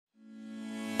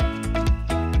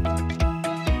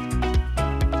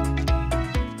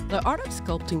The Art of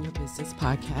Sculpting Your Business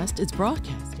podcast is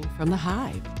broadcasting from The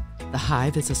Hive. The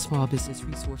Hive is a small business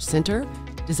resource center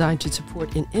designed to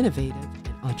support an innovative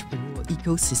and entrepreneurial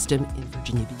ecosystem in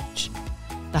Virginia Beach.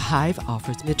 The Hive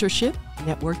offers mentorship,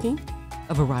 networking,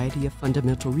 a variety of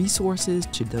fundamental resources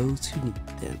to those who need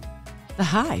them. The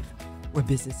Hive, where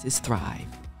businesses thrive.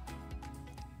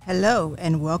 Hello,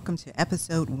 and welcome to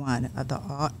episode 1 of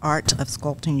The Art of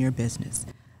Sculpting Your Business,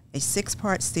 a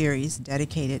 6-part series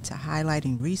dedicated to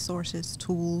highlighting resources,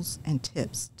 tools, and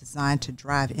tips designed to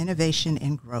drive innovation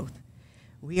and growth.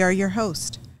 We are your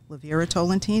hosts, Lavera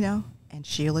Tolentino and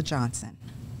Sheila Johnson.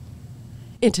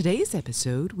 In today's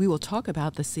episode, we will talk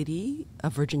about the City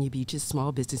of Virginia Beach's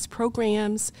small business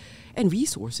programs and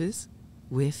resources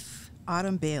with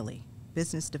Autumn Bailey,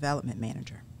 Business Development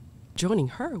Manager. Joining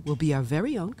her will be our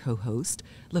very own co-host,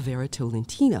 Lavera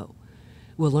Tolentino.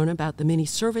 We'll learn about the many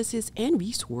services and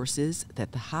resources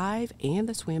that the Hive and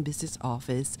the SWaM Business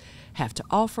Office have to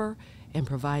offer and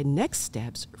provide next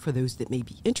steps for those that may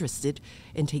be interested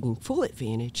in taking full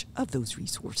advantage of those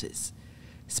resources.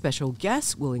 Special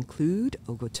guests will include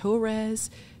Olga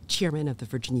Torres, Chairman of the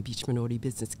Virginia Beach Minority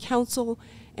Business Council,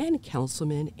 and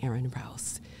Councilman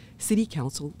Rouse, City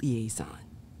Council Liaison.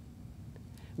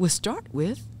 We'll start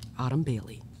with Autumn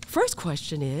Bailey. First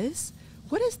question is,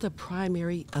 what is the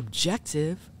primary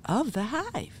objective of the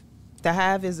Hive? The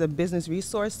Hive is a business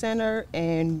resource center,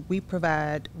 and we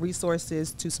provide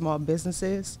resources to small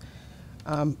businesses,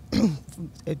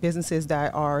 businesses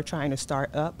that are trying to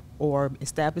start up or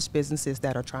established businesses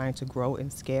that are trying to grow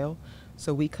and scale.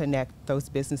 So we connect those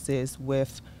businesses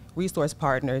with resource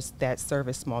partners that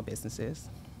service small businesses.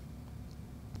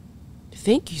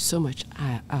 Thank you so much,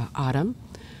 Autumn.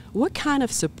 What kind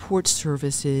of support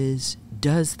services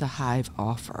does the Hive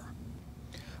offer?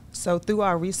 So through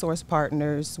our resource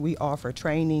partners, we offer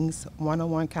trainings,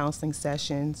 one-on-one counseling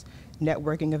sessions,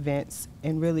 networking events,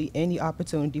 and really any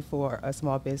opportunity for a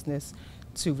small business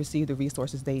to receive the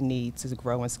resources they need to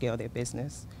grow and scale their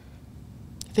business.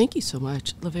 Thank you so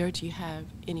much. Lavera, do you have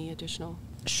any additional?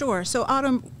 Sure. So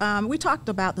Autumn, we talked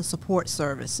about the support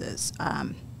services.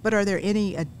 But are there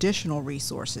any additional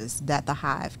resources that the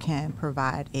Hive can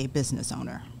provide a business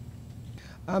owner?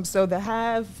 So the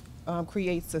Hive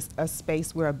creates a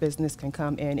space where a business can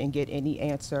come in and get any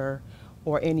answer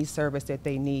or any service that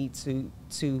they need to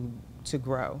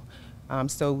grow.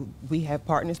 So we have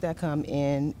partners that come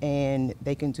in and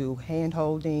they can do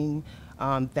hand-holding.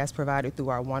 That's provided through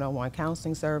our one-on-one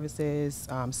counseling services.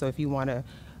 So if you want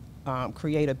to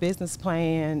create a business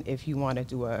plan, if you want to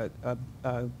do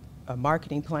a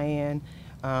marketing plan,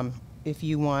 if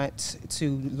you want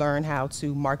to learn how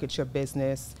to market your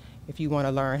business, if you want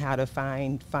to learn how to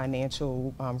find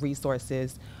financial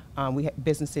resources,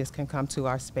 businesses can come to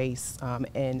our space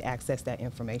and access that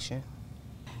information.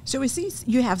 So we see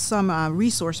you have some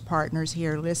resource partners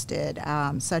here listed,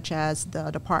 such as the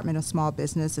Department of Small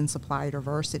Business and Supplier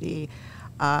Diversity.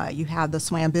 You have the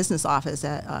SWaM Business Office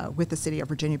with the City of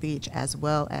Virginia Beach, as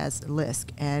well as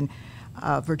LISC and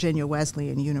Virginia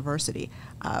Wesleyan University.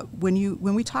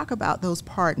 When we talk about those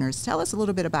partners, tell us a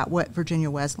little bit about what Virginia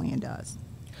Wesleyan does.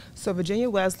 So Virginia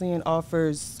Wesleyan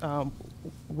offers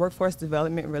workforce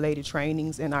development related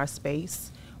trainings in our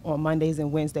space on Mondays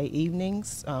and Wednesday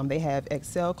evenings. They have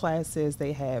Excel classes,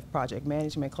 they have project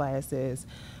management classes,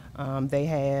 they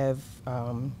have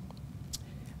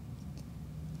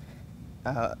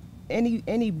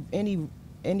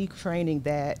any training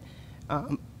that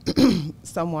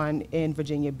someone in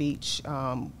Virginia Beach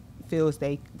feels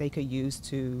they could use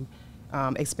to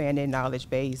expand their knowledge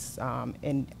base,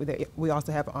 and we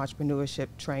also have entrepreneurship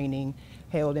training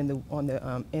held in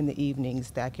the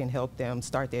evenings that can help them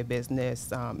start their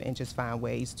business and just find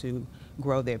ways to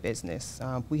grow their business.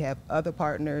 We have other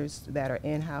partners that are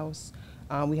in-house.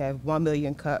 We have 1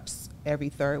 Million Cups every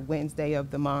third Wednesday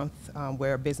of the month,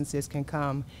 where businesses can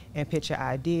come and pitch an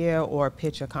idea or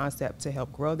pitch a concept to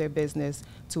help grow their business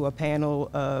to a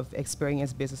panel of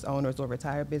experienced business owners or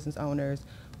retired business owners.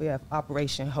 We have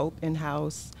Operation Hope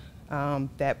in-house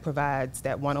that provides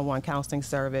that one-on-one counseling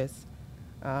service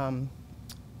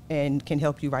and can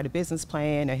help you write a business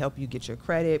plan and help you get your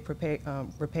credit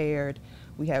repaired.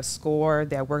 We have SCORE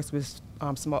that works with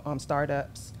small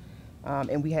startups.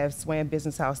 And we have SWaM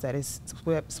Business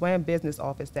SWaM Business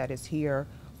Office that is here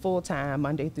full-time,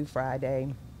 Monday through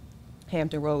Friday.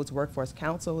 Hampton Roads Workforce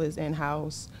Council is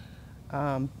in-house.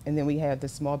 And then we have the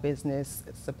Small Business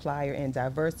Supplier and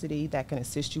Diversity that can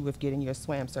assist you with getting your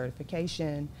SWaM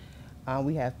certification.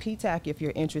 We have PTAC if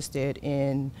you're interested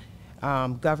in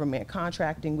government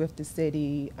contracting with the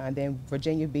city. And then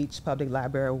Virginia Beach Public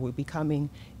Library will be coming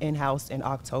in-house in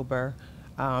October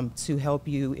to help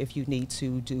you if you need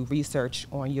to do research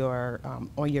on your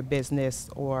business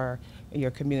or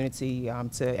your community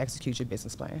to execute your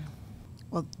business plan.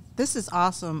 Well, this is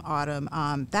awesome,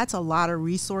 Autumn. That's a lot of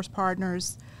resource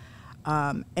partners,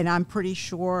 and I'm pretty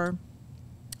sure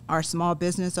our small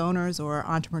business owners or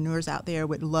entrepreneurs out there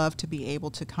would love to be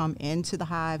able to come into the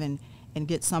Hive and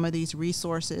get some of these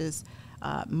resources.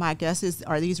 My guess is,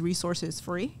 are these resources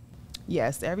free?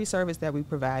 Yes, every service that we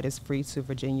provide is free to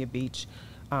Virginia Beach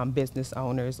business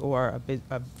owners or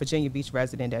a Virginia Beach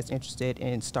resident that's interested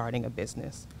in starting a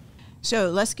business. So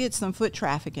let's get some foot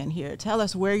traffic in here. Tell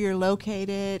us where you're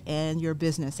located and your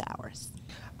business hours.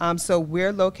 So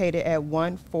we're located at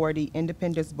 140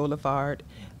 Independence Boulevard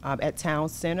at Town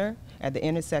Center at the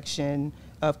intersection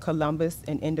of Columbus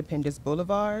and Independence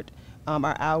Boulevard.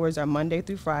 Our hours are Monday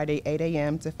through Friday, 8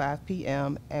 a.m. to 5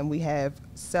 p.m., and we have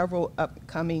several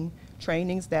upcoming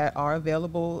trainings that are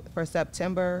available for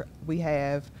September. We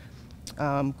have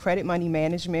credit money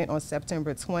management on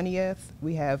September 20th.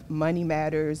 We have Money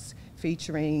Matters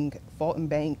featuring Fulton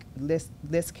Bank,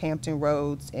 List Campton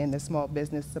Roads, and the Small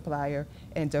Business Supplier,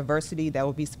 and Diversity that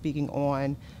will be speaking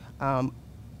on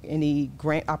any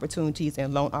grant opportunities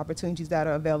and loan opportunities that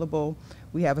are available.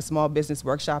 We have a small business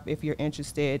workshop if you're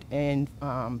interested in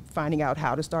finding out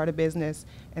how to start a business.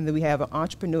 And then we have an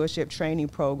entrepreneurship training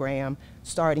program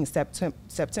starting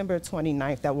September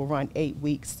 29th that will run 8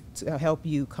 weeks to help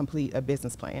you complete a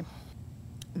business plan.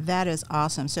 That is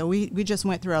awesome. So we just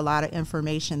went through a lot of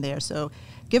information there. So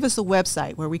give us a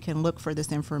website where we can look for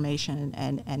this information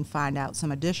and find out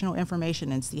some additional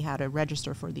information and see how to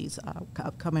register for these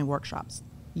upcoming workshops.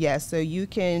 Yes, so you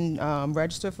can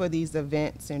register for these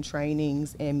events and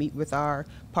trainings and meet with our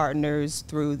partners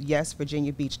through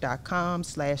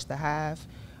yesvirginiabeach.com/thehive.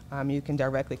 You can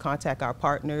directly contact our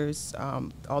partners.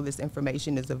 All this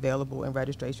information is available and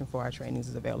registration for our trainings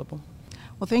is available.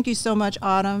 Well, thank you so much,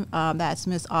 Autumn. That's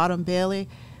Miss Autumn Bailey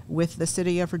with the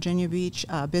City of Virginia Beach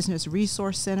Business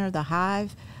Resource Center, the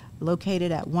Hive,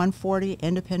 located at 140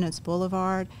 Independence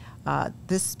Boulevard.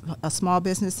 This small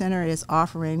business center is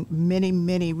offering many,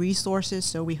 many resources,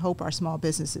 so we hope our small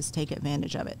businesses take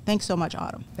advantage of it. Thanks so much,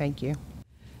 Autumn. Thank you.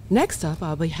 Next up,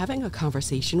 I'll be having a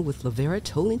conversation with Lavera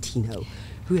Tolentino,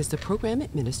 who is the program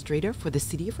administrator for the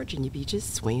City of Virginia Beach's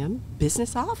SWaM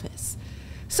Business Office.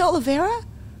 So, Lavera,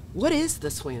 what is the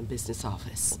SWaM Business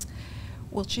Office?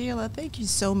 Well, Sheila, thank you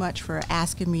so much for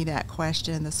asking me that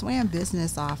question. The SWaM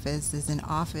Business Office is an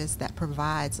office that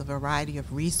provides a variety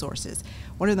of resources.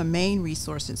 One of the main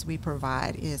resources we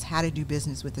provide is how to do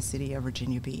business with the City of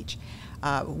Virginia Beach.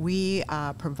 We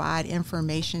provide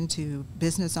information to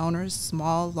business owners,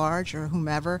 small, large, or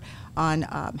whomever, on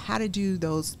how to do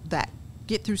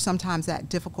get through sometimes that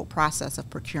difficult process of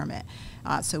procurement.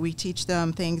 So we teach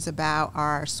them things about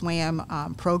our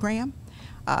SWaM program,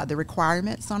 the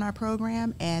requirements on our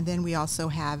program, and then we also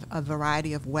have a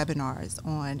variety of webinars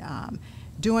on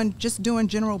doing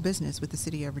general business with the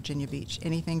City of Virginia Beach,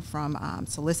 anything from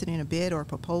soliciting a bid or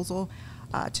proposal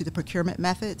to the procurement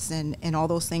methods and all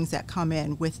those things that come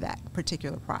in with that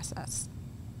particular process.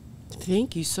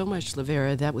 Thank you so much,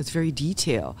 Lavera. That was very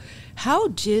detailed. How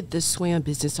did the SWaM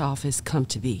Business Office come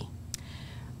to be?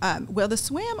 Well, the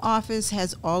SWaM office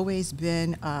has always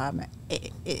been,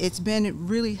 it's been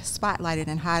really spotlighted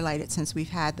and highlighted since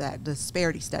we've had that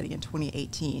disparity study in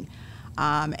 2018.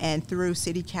 And through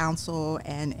City Council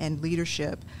and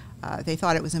leadership, they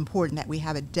thought it was important that we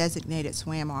have a designated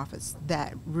SWaM office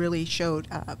that really showed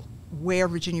where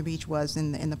Virginia Beach was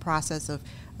in the process of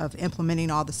implementing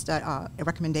all the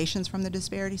recommendations from the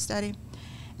disparity study.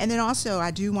 And then also,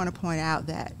 I do want to point out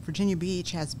that Virginia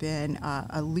Beach has been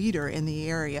a leader in the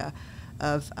area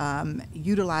of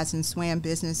utilizing SWaM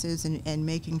businesses and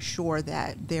making sure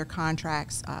that their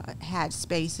contracts had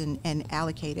space and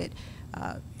allocated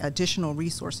additional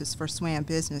resources for SWaM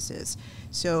businesses.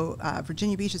 So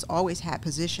Virginia Beach has always had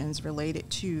positions related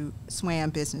to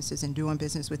SWaM businesses and doing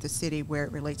business with the city where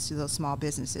it relates to those small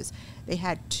businesses. They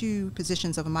had 2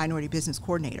 positions of a minority business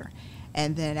coordinator.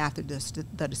 And then after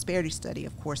the disparity study,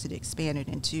 of course, it expanded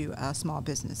into a small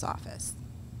business office.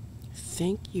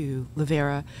 Thank you,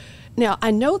 Lavera. Now, I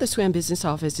know the SWaM Business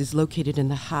Office is located in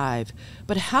the Hive,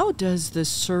 but how does the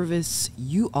service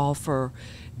you offer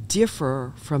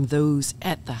differ from those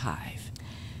at the Hive?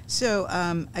 So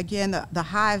again, the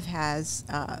Hive has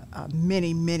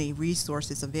many, many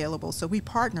resources available. So we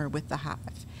partner with the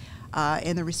Hive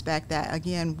in the respect that,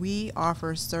 again, we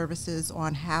offer services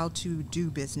on how to do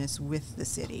business with the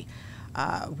city.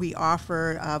 We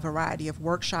offer a variety of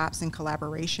workshops in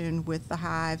collaboration with the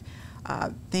Hive,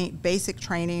 basic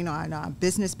training on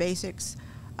business basics.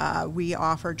 We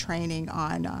offer training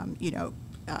on,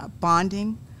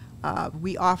 bonding.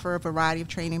 We offer a variety of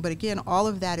training, but again, all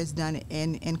of that is done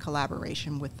in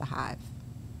collaboration with the Hive.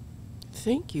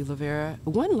 Thank you, Lavera.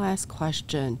 One last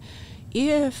question.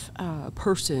 If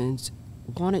persons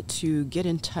wanted to get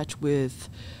in touch with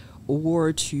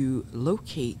or to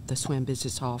locate the SWaM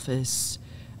Business Office,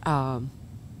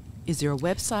 is there a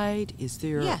website? Is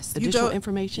there additional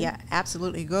information? Yeah,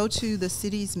 absolutely. Go to the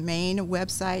city's main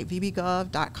website,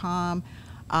 vbgov.com,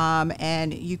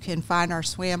 and you can find our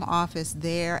SWaM office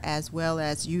there, as well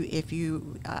as if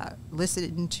you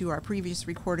listened to our previous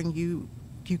recording, you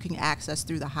can access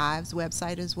through the Hive's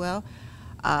website as well.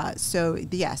 So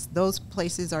yes, those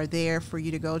places are there for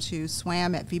you to go to.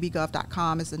 SWaM at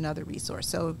vbgov.com is another resource.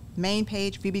 So main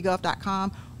page,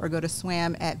 vbgov.com, or go to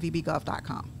SWaM at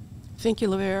vbgov.com. Thank you,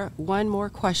 Lavera. One more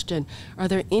question. Are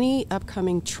there any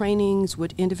upcoming trainings?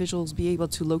 Would individuals be able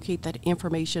to locate that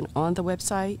information on the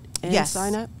website and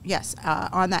sign up? Yes.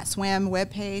 On that SWaM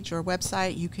webpage or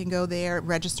website, you can go there,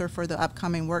 register for the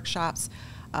upcoming workshops.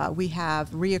 We have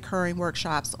reoccurring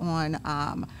workshops on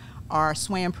our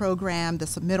SWaM program, the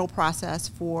submittal process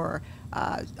for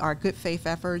our good faith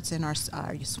efforts and our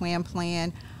SWaM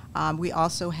plan. We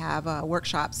also have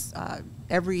workshops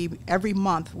every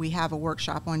month. We have a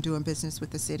workshop on doing business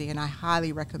with the city, and I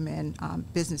highly recommend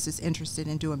businesses interested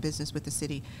in doing business with the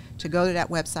city to go to that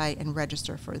website and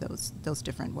register for those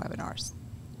different webinars.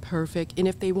 Perfect. And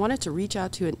if they wanted to reach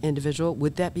out to an individual,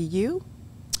 would that be you?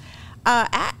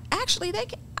 Actually,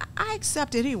 I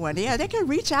accept anyone. Yeah, they can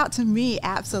reach out to me,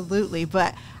 absolutely.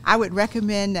 But I would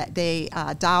recommend that they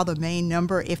dial the main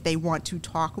number if they want to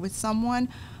talk with someone.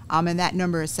 And that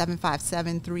number is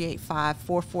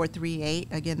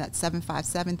 757-385-4438. Again, that's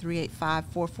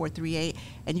 757-385-4438.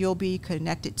 And you'll be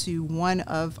connected to one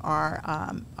of our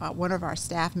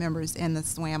staff members in the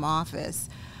SWaM office.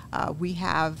 We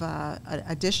have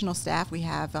additional staff. We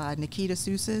have Nikita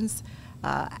Susans,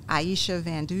 Aisha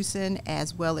Van Dusen,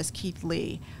 as well as Keith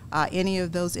Lee. Any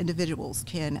of those individuals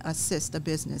can assist a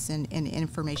business in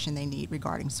information they need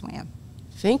regarding SWaM.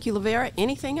 Thank you, Lavera.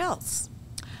 Anything else?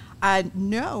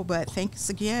 No, but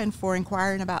thanks again for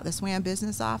inquiring about the SWaM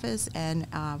Business Office, and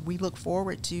we look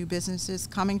forward to businesses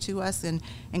coming to us and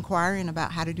inquiring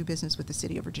about how to do business with the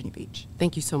City of Virginia Beach.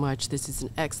 Thank you so much. This is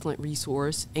an excellent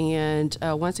resource. And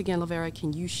once again, Lavera,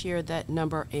 can you share that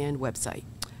number and website?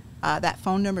 That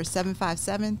phone number is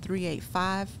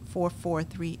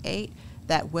 757-385-4438.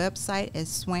 That website is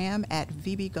SWaM at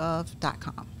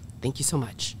vbgov.com. Thank you so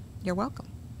much. You're welcome.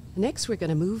 Next, we're going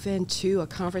to move into a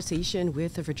conversation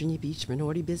with the Virginia Beach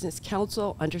Minority Business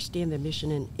Council, understand the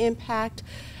mission and impact.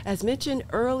 As mentioned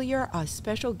earlier, our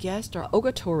special guests are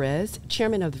Olga Torres,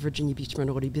 chairman of the Virginia Beach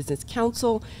Minority Business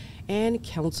Council, and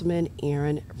Councilman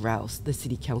Rouse, the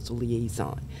City Council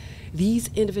Liaison. These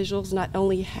individuals not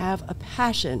only have a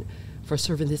passion for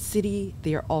serving the city,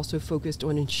 they are also focused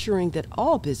on ensuring that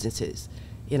all businesses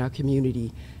in our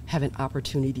community have an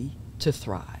opportunity to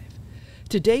thrive.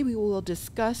 Today, we will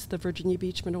discuss the Virginia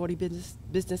Beach Minority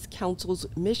Business Council's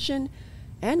mission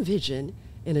and vision,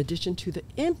 in addition to the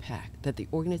impact that the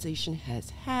organization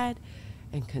has had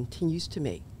and continues to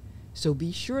make. So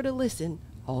be sure to listen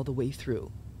all the way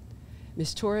through.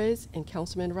 Ms. Torres and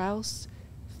Councilman Rouse,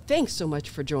 thanks so much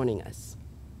for joining us.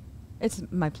 It's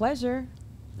my pleasure.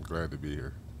 I'm glad to be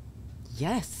here.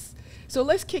 Yes. So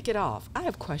let's kick it off. I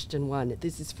have question one.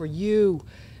 This is for you,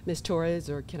 Ms. Torres,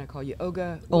 or can I call you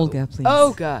Olga? Olga, please.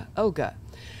 Olga.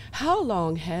 How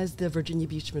long has the Virginia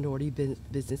Beach Minority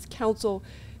Business Council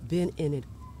been in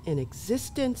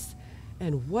existence,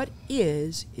 and what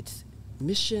is its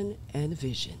mission and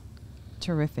vision?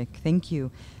 Terrific. Thank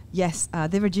you. Yes,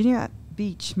 the Virginia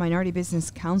Beach Minority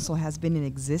Business Council has been in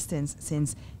existence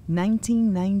since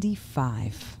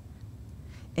 1995.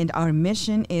 And our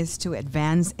mission is to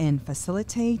advance and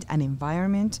facilitate an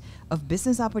environment of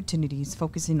business opportunities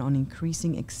focusing on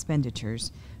increasing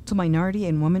expenditures to minority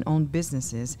and women-owned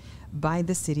businesses by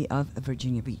the city of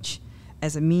Virginia Beach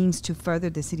as a means to further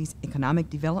the city's economic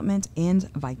development and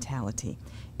vitality.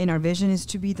 And our vision is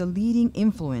to be the leading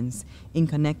influence in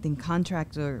connecting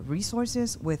contractor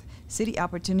resources with city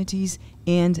opportunities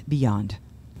and beyond.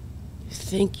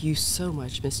 Thank you so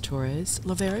much, Ms. Torres.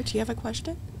 Lavera, do you have a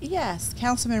question? Yes,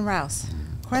 Councilman Rouse,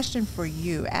 question for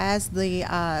you. As the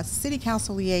City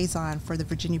Council Liaison for the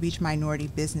Virginia Beach Minority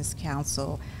Business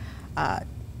Council,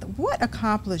 what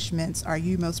accomplishments are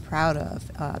you most proud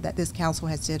of that this council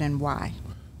has did, and why?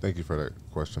 Thank you for that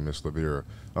question, Ms. Lavera.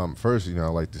 First, I'd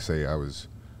like to say I was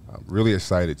really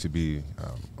excited to be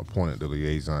appointed the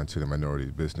liaison to the Minority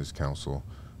Business Council.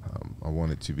 I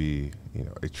wanted to be,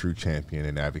 a true champion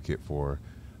and advocate for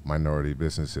minority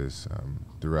businesses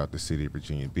throughout the city of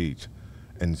Virginia Beach.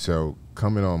 And so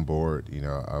coming on board,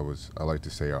 I like to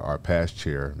say our past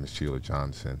chair, Ms. Sheila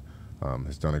Johnson,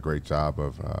 has done a great job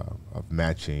of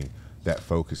matching that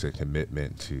focus and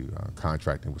commitment to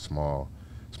contracting with small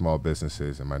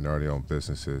businesses and minority-owned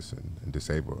businesses and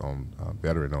disabled-owned,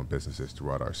 veteran-owned businesses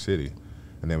throughout our city.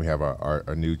 And then we have our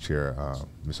new chair,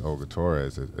 Ms. Olga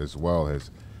Torres, as well,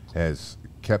 has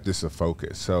kept this a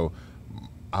focus. So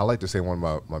I like to say one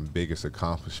of my biggest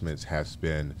accomplishments has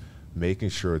been making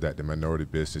sure that the Minority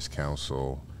Business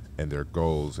Council and their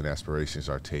goals and aspirations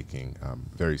are taken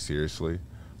very seriously,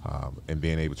 and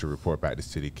being able to report back to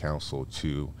City Council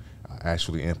to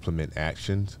actually implement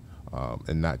actions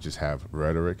and not just have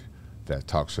rhetoric that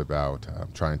talks about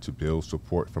trying to build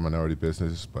support for minority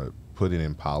businesses, but putting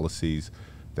in policies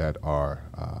that are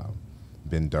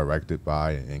been directed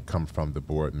by and come from the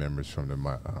board members from the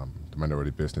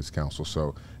Minority Business Council.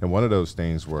 So, and one of those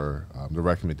things were the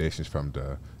recommendations from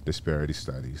the disparity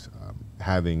studies,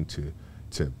 having to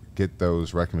get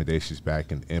those recommendations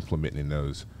back and implementing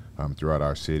those throughout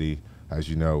our city. As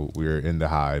you know, we're in the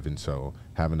Hive, and so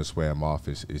having a SWaM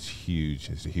office is huge.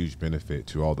 It's a huge benefit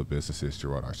to all the businesses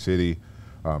throughout our city,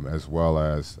 as well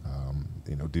as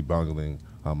debundling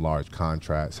large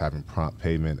contracts, having prompt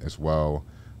payment as well,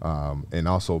 and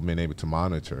also being able to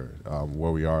monitor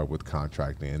where we are with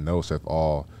contracting. And those have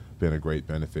all been a great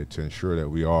benefit to ensure that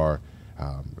we are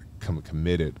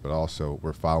committed, but also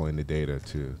we're following the data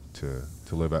to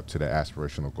live up to the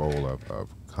aspirational goal of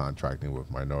contracting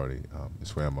with minority and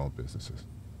SWaM-owned businesses.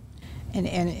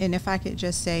 And if I could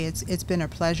just say, it's been a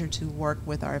pleasure to work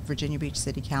with our Virginia Beach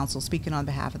City Council, speaking on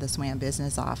behalf of the SWaM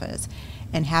Business Office,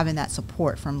 and having that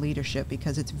support from leadership,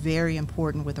 because it's very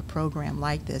important with a program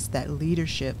like this that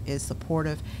leadership is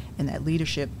supportive and that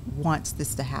leadership wants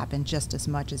this to happen just as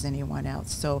much as anyone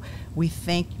else. So we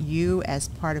thank you as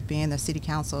part of being the City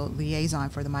Council liaison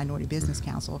for the Minority Business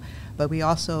Council, but we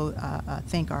also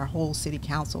thank our whole City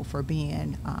Council for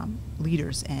being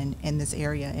leaders in this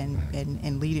area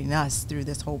and leading us through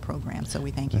this whole program. So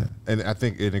we thank you. And I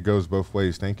think it goes both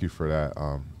ways. Thank you for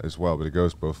that as well, but it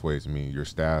goes both ways. I mean, your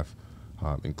staff,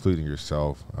 including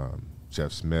yourself,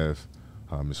 Jeff Smith,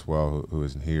 as well, who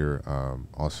isn't here,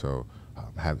 also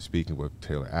speaking with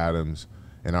Taylor Adams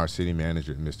and our city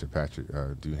manager, Mr. Patrick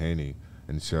Duhaney.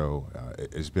 And so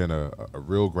it's been a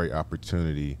real great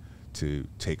opportunity to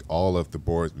take all of the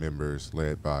board members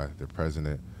led by the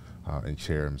president and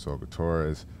chair, Ms. Olga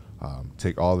Torres,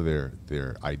 take all of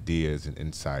their ideas and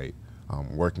insight,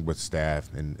 working with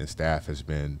staff, and staff has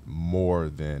been more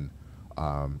than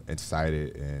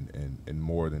excited and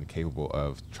more than capable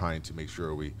of trying to make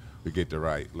sure we get the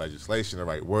right legislation, the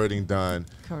right wording done.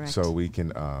 Correct. So we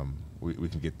can we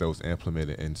can get those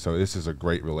implemented. And so this is a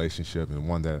great relationship and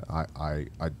one that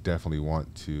I definitely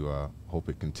want to hope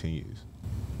it continues.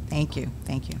 Thank you.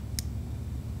 Thank you.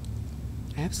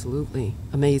 Absolutely.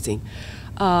 Amazing.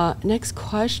 Next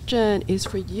question is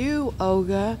for you,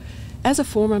 Olga. As a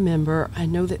former member, I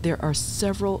know that there are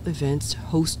several events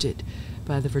hosted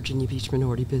by the Virginia Beach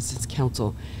Minority Business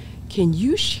Council. Can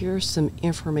you share some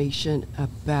information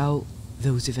about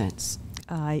those events?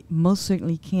 I most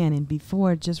certainly can. And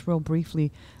before, just real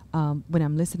briefly, when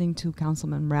I'm listening to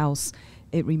Councilman Rouse,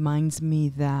 it reminds me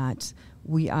that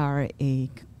we are a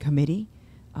committee.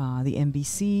 The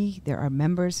MBC, there are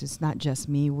members. It's not just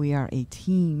me. We are a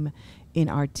team, and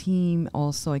our team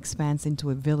also expands into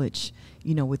a village,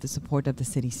 with the support of the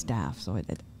city staff. So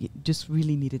it just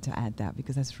really needed to add that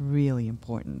because that's really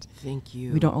important. Thank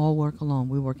you. We don't all work alone.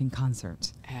 We work in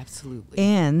concert. Absolutely.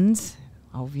 And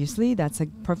obviously, that's a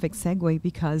perfect segue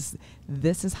because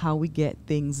this is how we get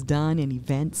things done in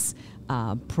events,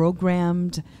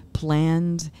 programmed,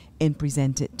 planned, and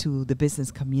presented to the business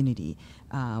community.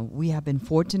 We have been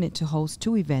fortunate to host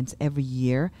 2 events every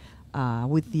year,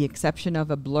 with the exception of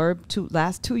a blurb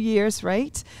last 2 years,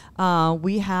 right?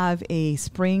 We have a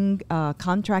spring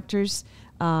contractors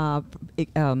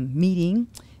meeting.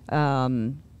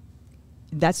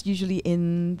 That's usually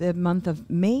in the month of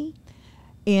May.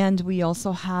 And we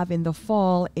also have in the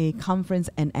fall a conference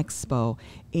and expo.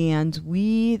 And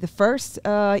the first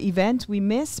event we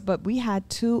missed, but we had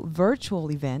 2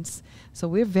 virtual events. So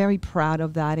we're very proud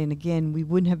of that. And again, we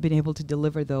wouldn't have been able to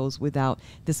deliver those without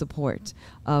the support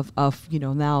of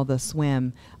now the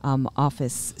SWaM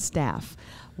office staff.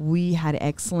 We had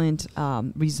excellent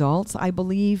results, I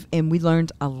believe, and we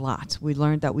learned a lot. We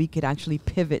learned that we could actually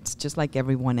pivot just like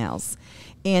everyone else.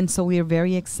 And so we are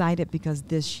very excited because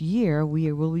this year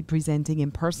we will be presenting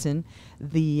in person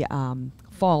the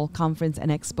fall conference and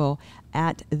expo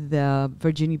at the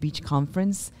Virginia Beach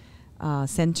Conference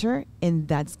Center, and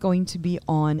that's going to be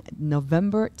on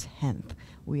November 10th.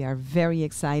 We are very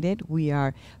excited. We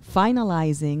are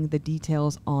finalizing the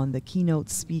details on the keynote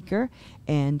speaker,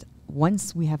 and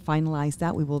once we have finalized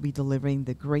that, we will be delivering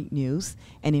the great news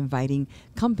and inviting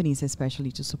companies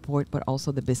especially to support, but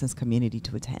also the business community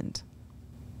to attend.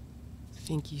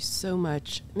 Thank you so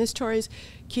much. Ms. Torres,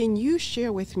 can you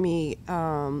share with me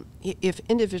if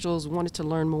individuals wanted to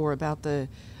learn more about the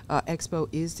Expo,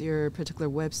 is there a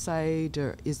particular website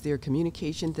or is there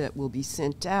communication that will be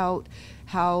sent out?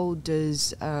 How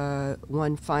does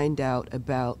one find out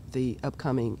about the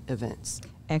upcoming events?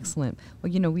 Excellent.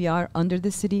 Well, we are under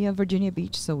the City of Virginia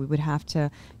Beach, so we would have to,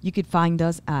 you could find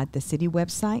us at the city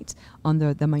website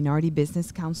under the Minority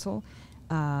Business Council.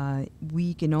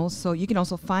 You can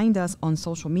also find us on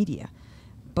social media.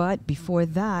 But before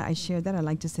that, I shared that, I'd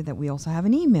like to say that we also have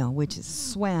an email, which is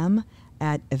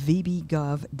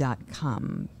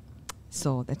swam@vbgov.com.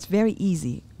 So that's very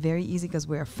easy because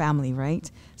we're a family, right?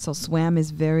 So SWaM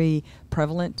is very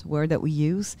prevalent word that we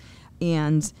use.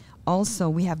 And also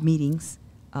we have meetings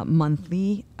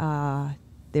monthly.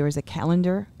 There is a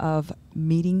calendar of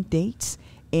meeting dates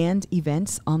and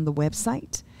events on the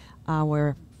website.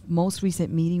 Our most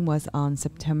recent meeting was on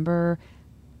September.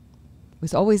 It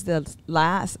was always the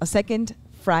second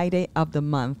Friday of the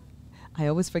month. I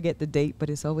always forget the date, but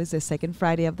it's always the second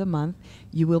Friday of the month.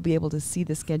 You will be able to see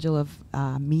the schedule of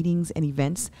meetings and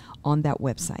events on that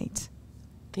website.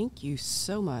 Thank you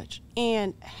so much.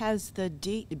 And has the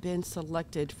date been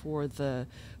selected for the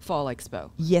Fall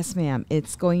Expo? Yes, ma'am.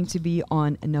 It's going to be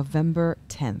on November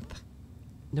 10th.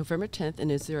 November 10th,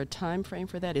 and is there a time frame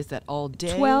for that? Is that all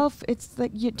day? 12, it's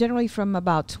like generally from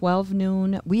about 12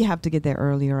 noon. We have to get there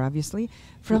earlier, obviously,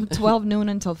 from 12 noon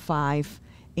until 5.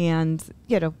 And,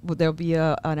 there'll be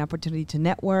an opportunity to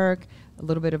network, a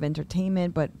little bit of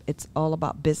entertainment, but it's all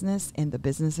about business and the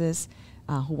businesses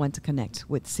who want to connect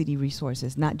with city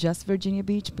resources, not just Virginia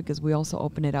Beach, because we also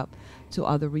open it up to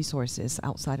other resources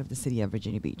outside of the city of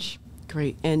Virginia Beach.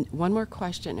 Great. And one more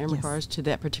question in regards to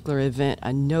that particular event.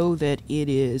 I know that it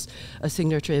is a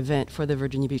signature event for the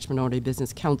Virginia Beach Minority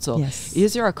Business Council. Yes.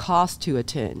 Is there a cost to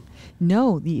attend?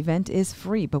 No, the event is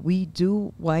free, but we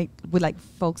would like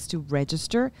folks to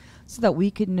register so that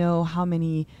we could know how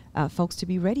many folks to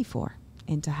be ready for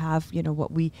and to have,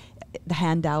 the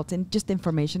handouts and just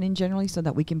information in general so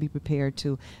that we can be prepared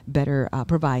to better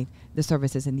provide the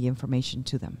services and the information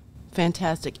to them.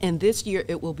 Fantastic. And this year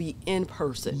it will be in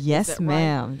person. Yes,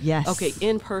 ma'am. Right? Yes. Okay,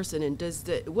 in person. And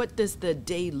what does the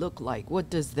day look like?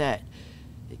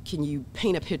 Can you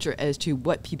paint a picture as to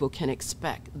what people can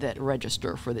expect that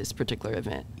register for this particular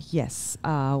event? Yes.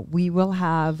 We will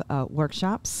have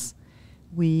workshops.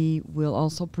 We will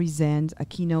also present a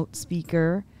keynote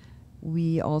speaker.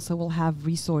 We also will have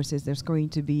resources. There's going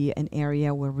to be an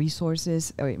area where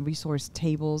resource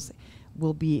tables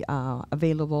will be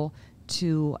available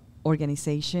to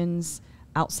organizations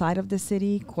outside of the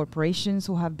city, corporations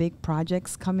who have big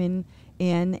projects coming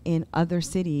in other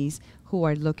cities who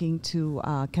are looking to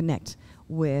connect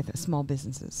with small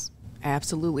businesses.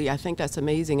 Absolutely. I think that's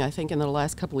amazing. I think in the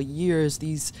last couple of years,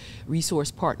 these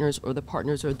resource partners or the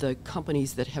partners or the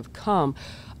companies that have come,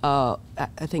 I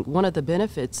think one of the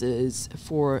benefits is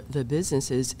for the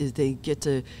businesses is they get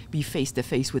to be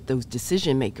face-to-face with those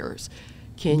decision makers.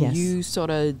 Can you sort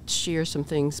of share some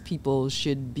things people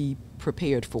should be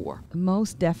prepared for?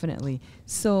 Most definitely.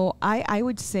 So I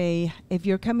would say if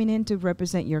you're coming in to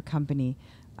represent your company,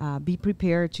 be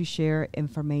prepared to share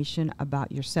information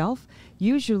about yourself.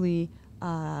 Usually,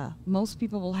 most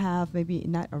people will have maybe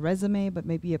not a resume, but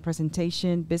maybe a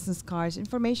presentation, business cards,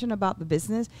 information about the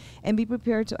business, and be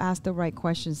prepared to ask the right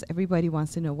questions. Everybody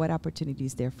wants to know what opportunity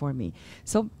is there for me.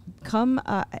 So come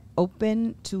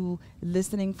open to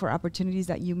listening for opportunities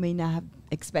that you may not have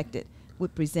expected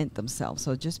would present themselves.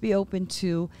 So just be open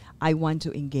to, I want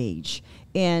to engage.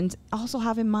 And also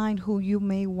have in mind who you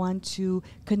may want to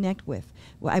connect with.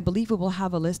 Well, I believe we will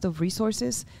have a list of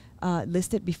resources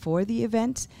listed before the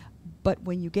event. But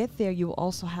when you get there, you will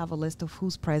also have a list of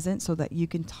who's present so that you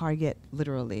can target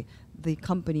literally the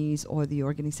companies or the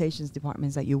organizations,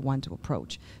 departments that you want to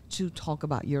approach to talk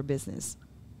about your business.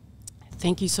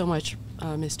 Thank you so much,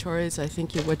 Ms. Torres. I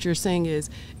think what you're saying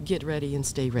is get ready and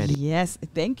stay ready. Yes,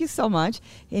 thank you so much.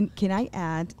 And can I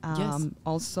add, yes.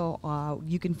 Also,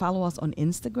 you can follow us on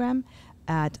Instagram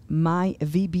at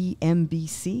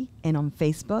myvbmbc and on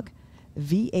Facebook,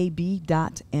 vab.mbc.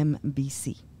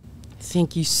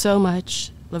 Thank you so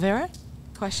much. Lavera,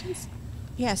 questions?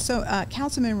 Yes, so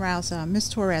Councilman Rouse, Ms.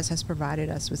 Torres has provided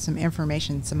us with some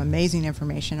information, some amazing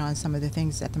information on some of the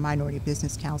things that the Minority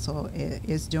Business Council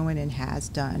is doing and has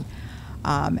done.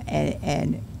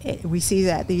 We see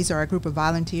that these are a group of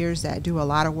volunteers that do a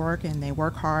lot of work, and they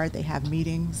work hard. They have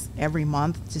meetings every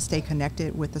month to stay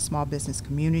connected with the small business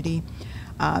community.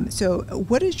 So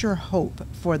what is your hope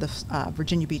for the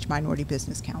Virginia Beach Minority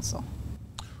Business Council?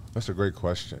 That's a great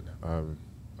question.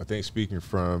 I think speaking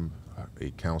from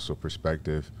a council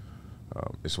perspective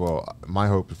as well, my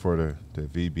hope for the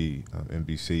VB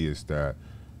MBC is that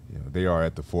they are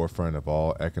at the forefront of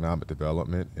all economic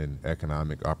development and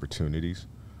economic opportunities.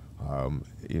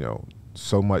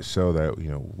 So much so that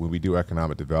when we do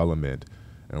economic development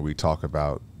and we talk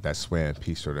about that SWaM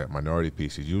piece or that minority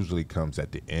piece, it usually comes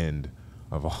at the end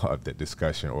of all of the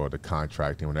discussion or the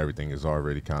contracting when everything is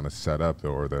already kind of set up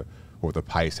or the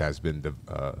pie has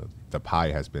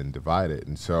been divided.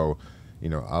 And so,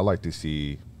 I like to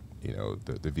see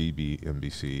the VB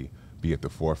MBC be at the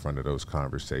forefront of those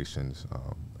conversations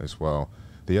as well.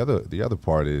 The other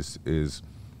part is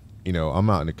I'm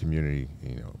out in the community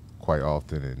quite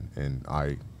often, and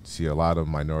I see a lot of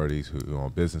minorities who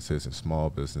own businesses and small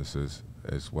businesses,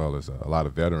 as well as a lot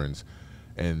of veterans,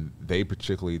 and they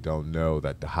particularly don't know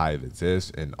that the Hive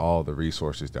exists and all the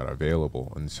resources that are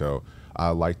available. And so I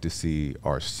like to see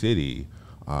our city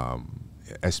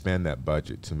expand that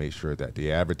budget to make sure that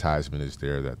the advertisement is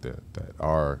there, that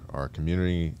our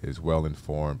community is well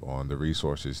informed on the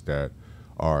resources that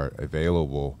are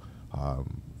available.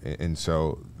 And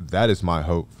so that is my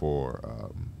hope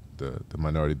for the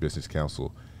Minority Business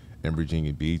Council in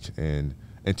Virginia Beach, and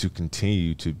to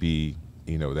continue to be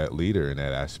that leader in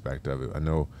that aspect of it. I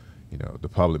know the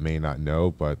public may not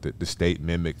know, but the state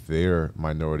mimicked their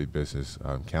Minority Business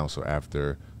Council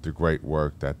after the great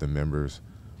work that the members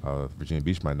of Virginia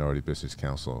Beach Minority Business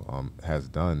Council has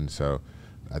done. So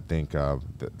I think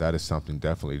that is something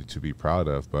definitely to be proud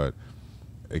of. But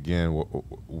again,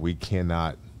 we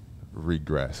cannot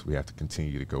regress. We have to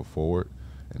continue to go forward.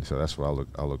 And so that's what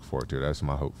I look forward to. That's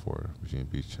my hope for Virginia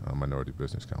Beach Minority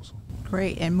Business Council.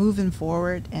 Great, and moving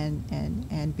forward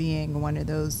and being one of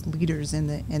those leaders in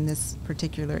this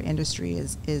particular industry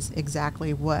is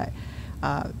exactly what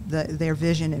their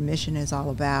vision and mission is all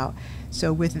about.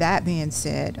 So with that being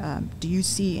said, do you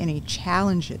see any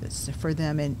challenges for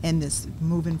them in this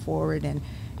moving forward? And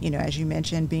as you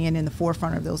mentioned, being in the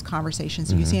forefront of those conversations,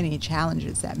 do you see any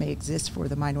challenges that may exist for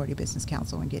the Minority Business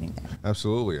Council in getting there?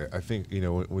 Absolutely. I think,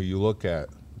 when you look at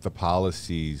the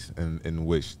policies in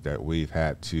which that we've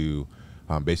had to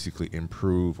basically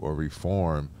improve or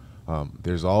reform,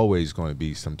 there's always going to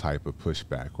be some type of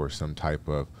pushback or some type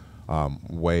of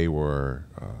way or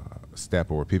step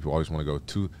where people always want to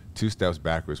go two steps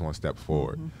backwards, one step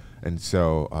forward. And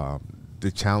so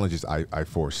the challenges I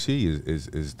foresee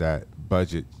is that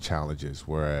budget challenges,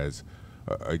 whereas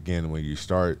again, when you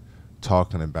start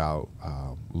talking about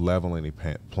leveling the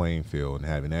playing field and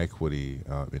having equity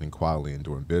and equality in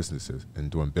doing business with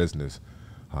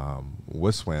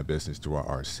SWaM business throughout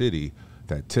our city,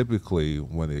 that typically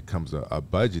when it comes to a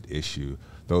budget issue,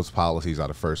 those policies are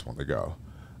the first one to go.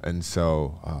 And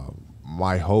so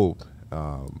my hope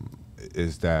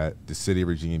is that the city of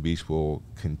Virginia Beach will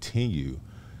continue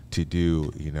to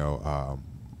do,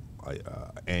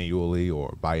 annually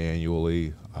or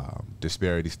biannually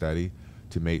disparity study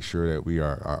to make sure that we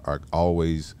are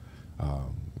always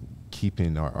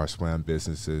keeping our SWaM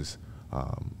businesses,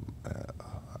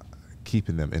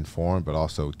 keeping them informed, but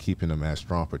also keeping them as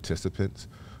strong participants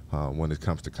when it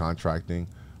comes to contracting.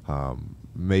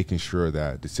 Making sure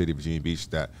that the city of Virginia Beach,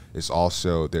 that it's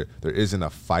also there isn't a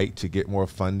fight to get more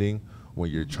funding when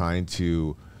you're trying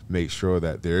to make sure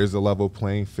that there is a level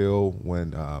playing field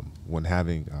when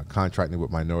having contracting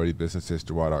with minority businesses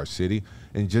throughout our city,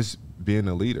 and just being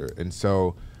a leader. And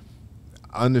so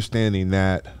understanding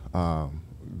that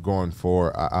going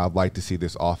forward, I'd like to see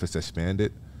this office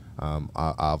expanded.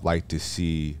 I'd like to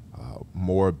see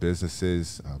more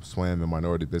businesses, SWaM and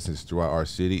minority businesses throughout our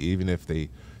city, even if they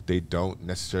don't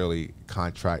necessarily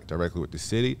contract directly with the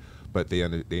city, but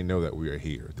they know that we are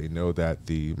here. They know that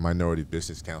the Minority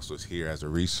Business Council is here as a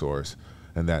resource,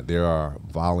 and that there are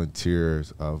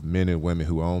volunteers of men and women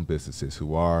who own businesses,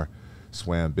 who are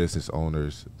SWaM business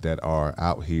owners, that are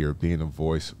out here being a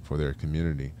voice for their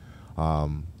community.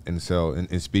 And so,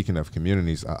 in speaking of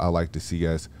communities, I like to see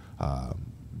us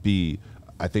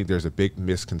I think there's a big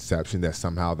misconception that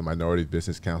somehow the Minority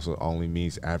Business Council only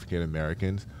means African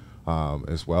Americans.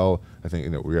 As well, I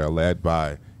think we are led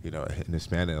by an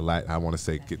Hispanic and Latin. I want to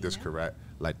say get this correct,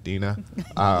 Latina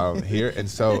here, and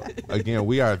so again,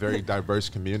 we are a very diverse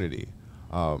community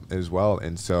as well.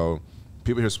 And so,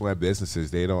 people hear SWaM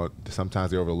businesses,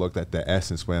 sometimes they overlook that the S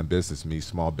in SWaM business means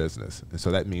small business, and so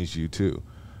that means you too.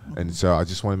 And so I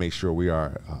just want to make sure we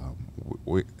are,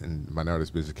 and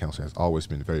Minorities Business Council has always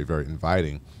been very, very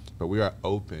inviting, but we are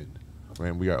open.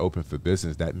 When we are open for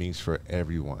business, that means for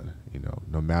everyone,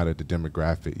 no matter the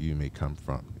demographic you may come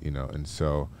from, and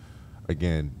so,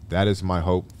 again, that is my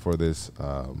hope for this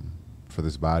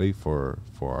body, for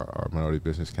our Minority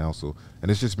Business Council,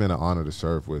 and it's just been an honor to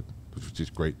serve with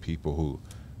just great people who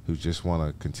just want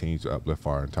to continue to uplift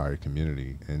our entire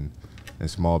community, and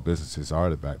small businesses are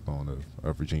the backbone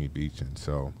of Virginia Beach, and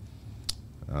so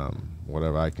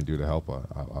whatever I can do to help,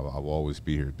 I will always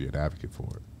be here to be an advocate for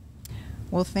it.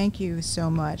 Well, thank you so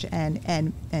much,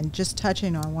 and just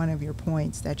touching on one of your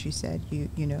points that you said,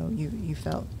 you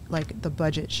felt like the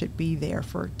budget should be there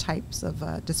for types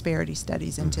of disparity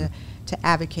studies and to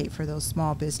advocate for those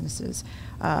small businesses.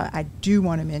 I do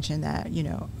want to mention that,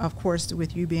 of course,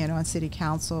 with you being on City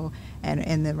Council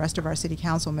and the rest of our City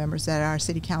Council members, that our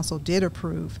City Council did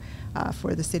approve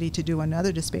for the city to do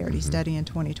another disparity study in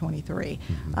 2023.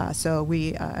 So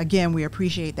we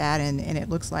appreciate that, and it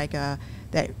looks like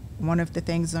that one of the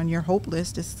things on your hope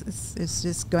list is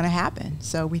just going to happen.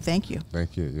 So we thank you.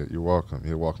 Thank you. You're welcome.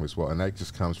 You're welcome as well. And that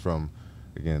just comes from,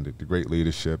 again, the great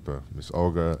leadership of Ms.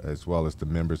 Olga, as well as the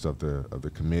members of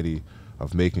the committee,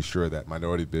 of making sure that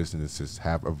minority businesses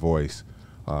have a voice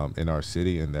in our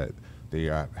city, and that they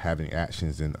are having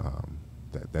actions in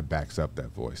that backs up that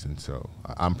voice. And so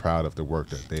I'm proud of the work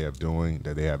that they have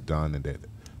done, and that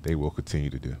they will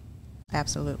continue to do.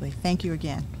 Absolutely. Thank you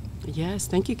again. Yes,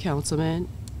 thank you, Councilman.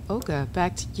 Olga,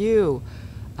 back to you.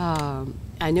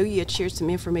 I know you had shared some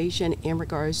information in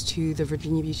regards to the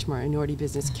Virginia Beach Minority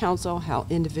Business Council, how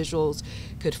individuals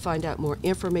could find out more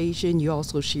information. You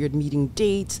also shared meeting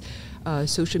dates,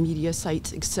 social media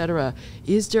sites, etc.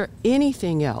 Is there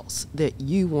anything else that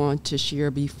you want to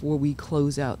share before we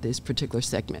close out this particular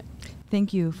segment?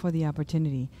 Thank you for the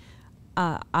opportunity.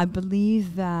 I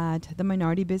believe that the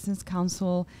Minority Business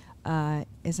Council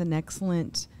is an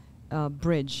excellent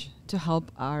bridge to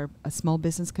help our small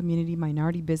business community,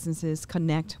 minority businesses,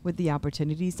 connect with the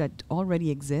opportunities that already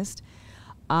exist.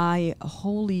 I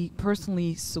wholly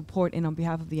personally support, and on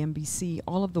behalf of the MBC,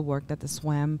 all of the work that the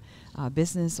SWaM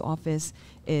business office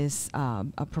is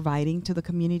providing to the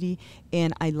community,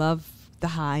 and I love the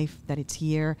Hive, that it's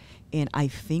here, and I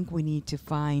think we need to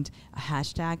find a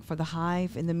hashtag for the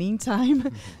Hive in the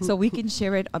meantime so we can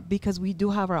share it, because we do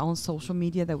have our own social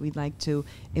media that we'd like to,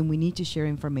 and we need to share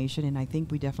information, and I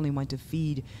think we definitely want to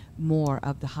feed more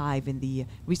of the Hive and the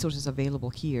resources available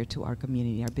here to our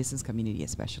community, our business community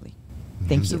especially.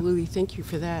 Thank you. Absolutely, thank you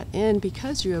for that. And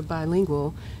because you're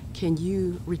bilingual, can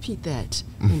you repeat that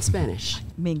in Spanish?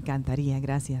 Me encantaría,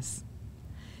 gracias.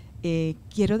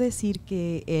 Quiero decir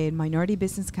que el Minority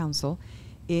Business Council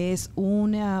es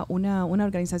una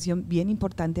organización bien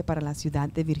importante para la ciudad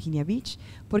de Virginia Beach,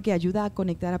 porque ayuda a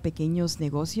conectar a pequeños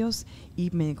negocios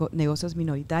y negocios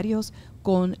minoritarios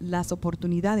con las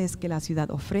oportunidades que la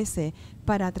ciudad ofrece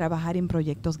para trabajar en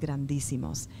proyectos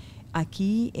grandísimos.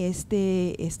 Aquí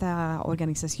esta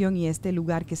organización y este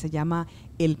lugar que se llama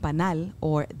El Panal,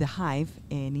 o The Hive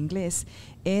en inglés,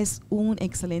 es un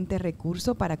excelente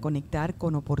recurso para conectar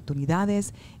con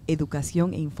oportunidades,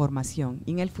 educación e información.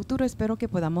 Y en el futuro espero que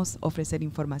podamos ofrecer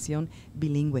información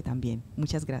bilingüe también.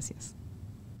 Muchas gracias.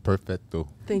 Perfecto.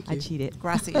 Thank you. I cheated.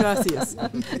 Gracias. Gracias.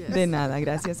 De nada,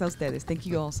 gracias a ustedes. Thank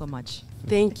you all so much.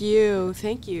 Thank you.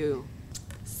 Thank you.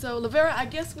 So, Lavera, I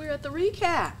guess we're at the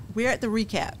recap. We're at the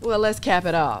recap. Well, let's cap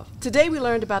it off. Today we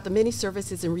learned about the many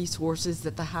services and resources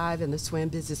that the Hive and the SWaM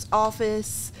Business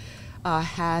Office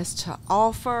has to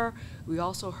offer. We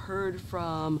also heard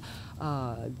from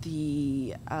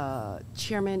the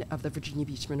chairman of the Virginia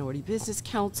Beach Minority Business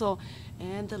Council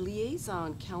and the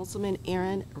liaison, Councilman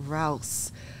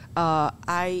Rouse.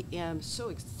 I am so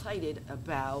excited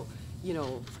about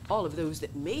all of those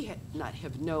that may not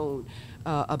have known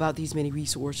about these many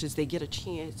resources. They get a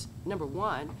chance. Number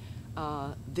one,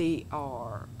 they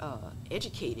are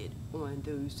educated on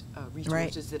those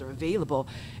resources that are available.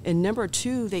 And number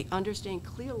two, they understand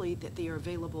clearly that they are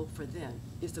available for them.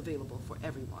 It's available for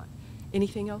everyone.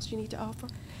 Anything else you need to offer?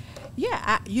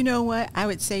 Yeah, you know what I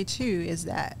would say too is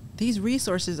that these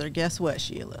resources are, guess what,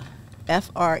 Sheila?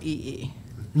 Free.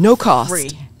 No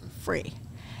cost. Free.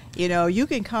 You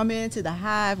can come into the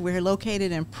Hive. We're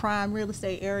located in prime real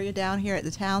estate area down here at the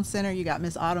town center. You got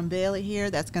Miss Autumn Bailey here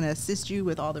that's going to assist you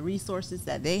with all the resources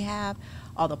that they have,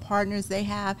 all the partners they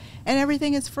have, and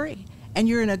everything is free. And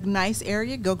you're in a nice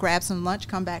area, go grab some lunch,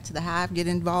 come back to the Hive, get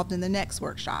involved in the next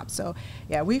workshop. So,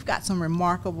 yeah, we've got some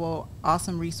remarkable,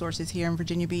 awesome resources here in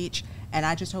Virginia Beach, and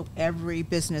I just hope every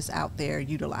business out there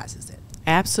utilizes it.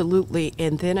 Absolutely.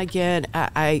 And then again,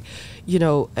 I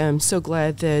am so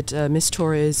glad that Ms.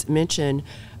 Torres mentioned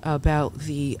about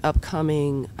the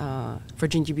upcoming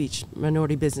Virginia Beach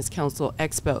Minority Business Council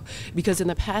Expo, because in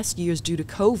the past years, due to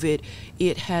COVID,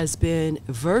 it has been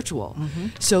virtual.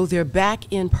 So they're back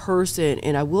in person,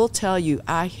 and I will tell you,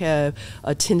 I have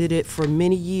attended it for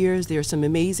many years. There are some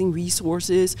amazing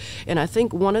resources, and I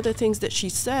think one of the things that she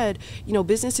said,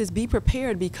 businesses, be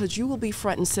prepared, because you will be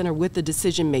front and center with the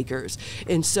decision makers.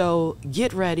 And so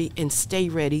get ready and stay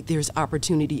ready. There's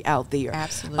opportunity out there.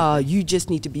 Absolutely. You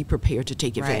just need to be prepared to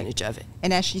take advantage of it.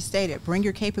 And as she stated, bring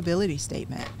your capability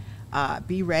statement.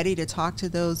 Be ready to talk to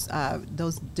those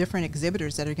different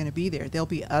exhibitors that are going to be there. There'll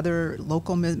be other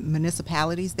local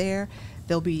municipalities there.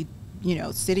 There'll be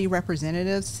city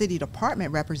representatives, city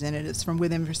department representatives from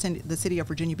within the city of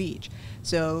Virginia Beach.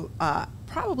 So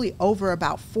probably over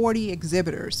about 40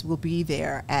 exhibitors will be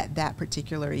there at that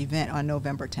particular event on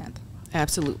November 10th.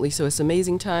 Absolutely. So it's an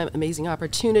amazing time, amazing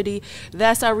opportunity.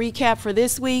 That's our recap for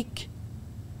this week.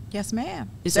 Yes, ma'am.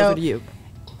 It's over to you.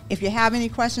 If you have any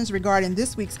questions regarding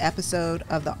this week's episode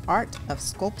of The Art of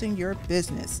Sculpting Your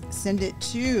Business, send it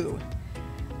to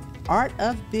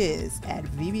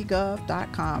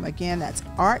artofbiz@vbgov.com. Again, that's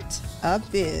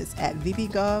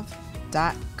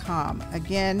artofbiz@vbgov.com.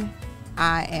 Again,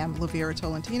 I am Lavera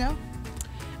Tolentino.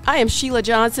 I am Sheila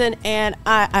Johnson, and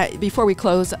I before we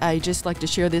close, I just like to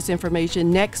share this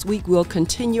information. Next week, we'll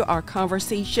continue our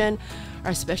conversation.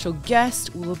 Our special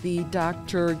guest will be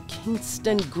Dr.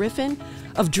 Kingston Griffin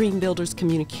of Dream Builders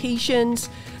Communications.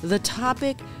 The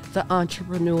topic, the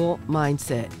entrepreneurial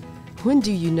mindset. When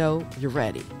do you know you're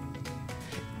ready?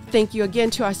 Thank you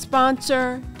again to our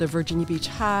sponsor, the Virginia Beach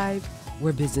Hive,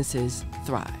 where businesses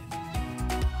thrive.